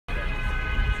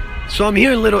So I'm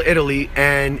here in Little Italy,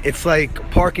 and it's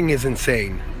like parking is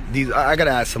insane. I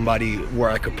gotta ask somebody where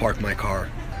I could park my car.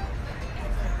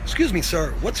 Excuse me,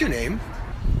 sir. What's your name?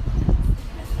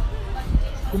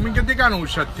 Come che ti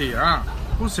conosci a te, ah?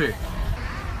 Cos'è?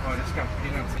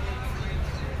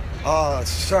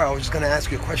 Sir, I was just gonna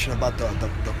ask you a question about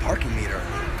the parking meter.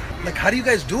 Like, how do you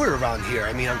guys do it around here?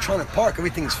 I mean, I'm trying to park.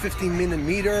 Everything's 15-minute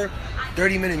meter,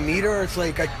 30-minute meter. It's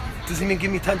like, it doesn't even give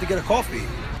me time to get a coffee.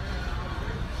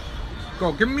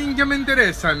 Che minchia mi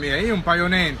interessa a me? Io un paio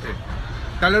niente.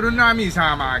 Dalle una misa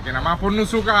la macchina, ma per non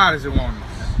succare secondo.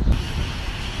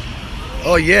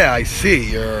 Oh yeah, I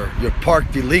see. You're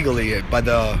parked illegally by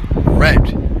the red.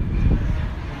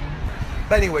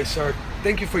 But anyway, sir,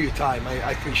 thank you for your time.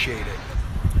 I appreciate it.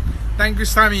 Thank you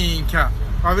sta minchia.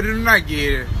 Ma per non è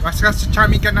che, ma scassa c'ha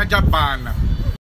mica una giabbanna.